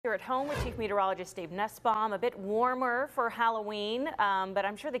You're at home with Chief Meteorologist Dave Nussbaum. A bit warmer for Halloween, but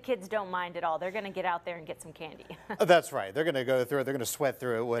I'm sure the kids don't mind at all. They're going to get out there and get some candy. That's right. They're going to go through it. They're going to sweat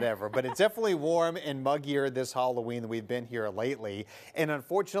through it, whatever. But it's definitely warm and muggier this Halloween than we've been here lately. And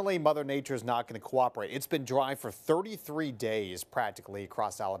unfortunately, Mother Nature is not going to cooperate. It's been dry for 33 days practically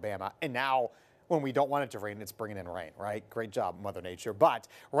across Alabama. And now, when we don't want it to rain, it's bringing in rain, right? Great job, Mother Nature. But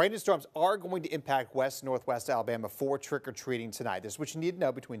rain and storms are going to impact west northwest Alabama for trick-or-treating tonight. This is what you need to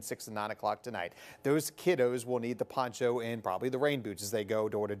know between 6 and 9 o'clock tonight. Those kiddos will need the poncho and probably the rain boots as they go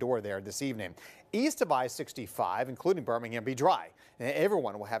door to door there this evening. East of I-65, including Birmingham, be dry. And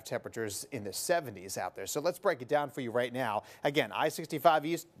everyone will have temperatures in the 70s out there. So let's break it down for you right now. Again, I-65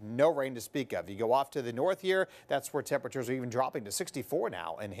 east, no rain to speak of. You go off to the north here, that's where temperatures are even dropping to 64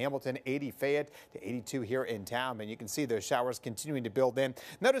 now. In Hamilton, 80 Fayette to 82 here in town. And you can see those showers continuing to build in.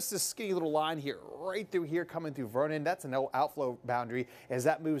 Notice this skinny little line here, right through here, coming through Vernon. That's an outflow boundary. As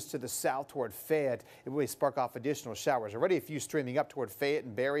that moves to the south toward Fayette, it will spark off additional showers. Already a few streaming up toward Fayette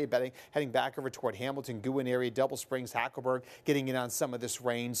and Berry, heading back over toward Hamilton, Gouen area, Double Springs, Hackleburg, getting in on some of this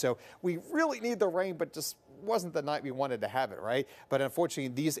rain. So we really need the rain, but just wasn't the night we wanted to have it, right? But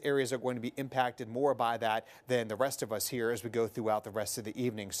unfortunately, these areas are going to be impacted more by that than the rest of us here as we go throughout the rest of the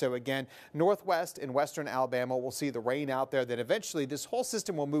evening. So again, northwest and western Alabama will see the rain out there. Then eventually this whole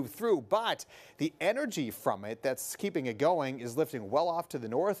system will move through, but the energy from it that's keeping it going is lifting well off to the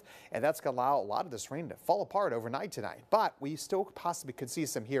north, and that's going to allow a lot of this rain to fall apart overnight tonight. But we still possibly could see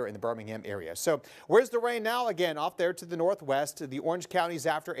some here in the Birmingham area. So where's the rain now? Again, off there to the northwest, the orange counties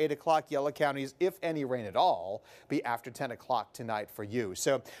after 8 o'clock, yellow counties, if any rain at all, be after 10 o'clock tonight for you.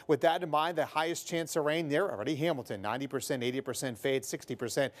 So with that in mind, the highest chance of rain there already Hamilton, 90%, 80% Fayette,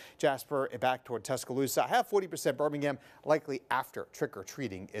 60% Jasper, back toward Tuscaloosa. I have 40% Birmingham, likely after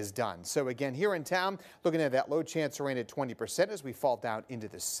trick-or-treating is done. So again, here in town, looking at that low chance of rain at 20% as we fall down into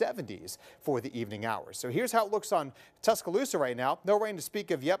the 70s for the evening hours. So here's how it looks on Tuscaloosa right now. No rain to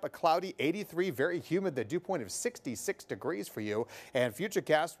speak of yet, but cloudy, 83, very humid, the dew point of 66 degrees for you. And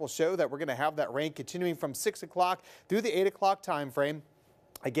Futurecast will show that we're going to have that rain continuing from 6 o'clock through the 8 o'clock time frame.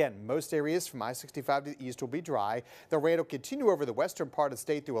 Again, most areas from I-65 to the east will be dry. The rain will continue over the western part of the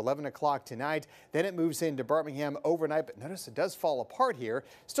state through 11 o'clock tonight. Then it moves into Birmingham overnight, but notice it does fall apart here.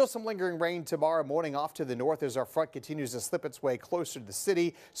 Still some lingering rain tomorrow morning off to the north as our front continues to slip its way closer to the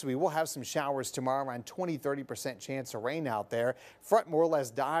city. So we will have some showers tomorrow, around 20-30% chance of rain out there. Front more or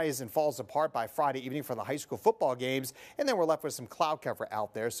less dies and falls apart by Friday evening for the high school football games. And then we're left with some cloud cover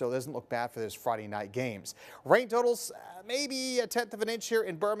out there, so it doesn't look bad for those Friday night games. Rain totals, maybe a tenth of an inch here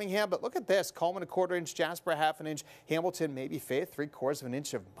in Birmingham, but look at this. Coleman, a quarter inch, Jasper, half an inch, Hamilton, maybe Fayette, 3/4 of an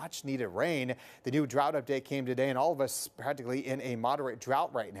inch of much needed rain. The new drought update came today, and all of us practically in a moderate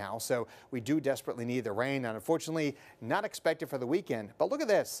drought right now. So we do desperately need the rain, and unfortunately not expected for the weekend. But look at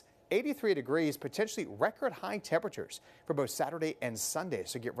this. 83 degrees, potentially record high temperatures for both Saturday and Sunday.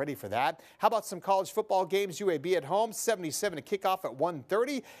 So get ready for that. How about some college football games? UAB at home, 77 to kick off at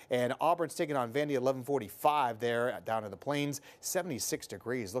 1:30. And Auburn's taking on Vandy 11:45 there down in the Plains. 76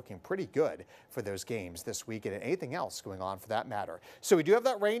 degrees, looking pretty good for those games this weekend and anything else going on for that matter. So we do have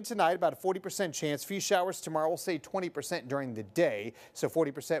that rain tonight, about a 40% chance. Few showers tomorrow. We'll say 20% during the day. So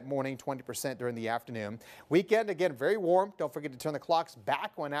 40% morning, 20% during the afternoon. Weekend, again, very warm. Don't forget to turn the clocks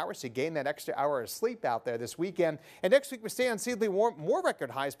back 1 hour. To gain that extra hour of sleep out there this weekend. And next week we stay unseasonably warm, more record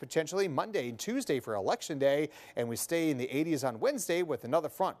highs potentially Monday and Tuesday for Election Day, and we stay in the 80s on Wednesday with another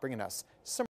front bringing us some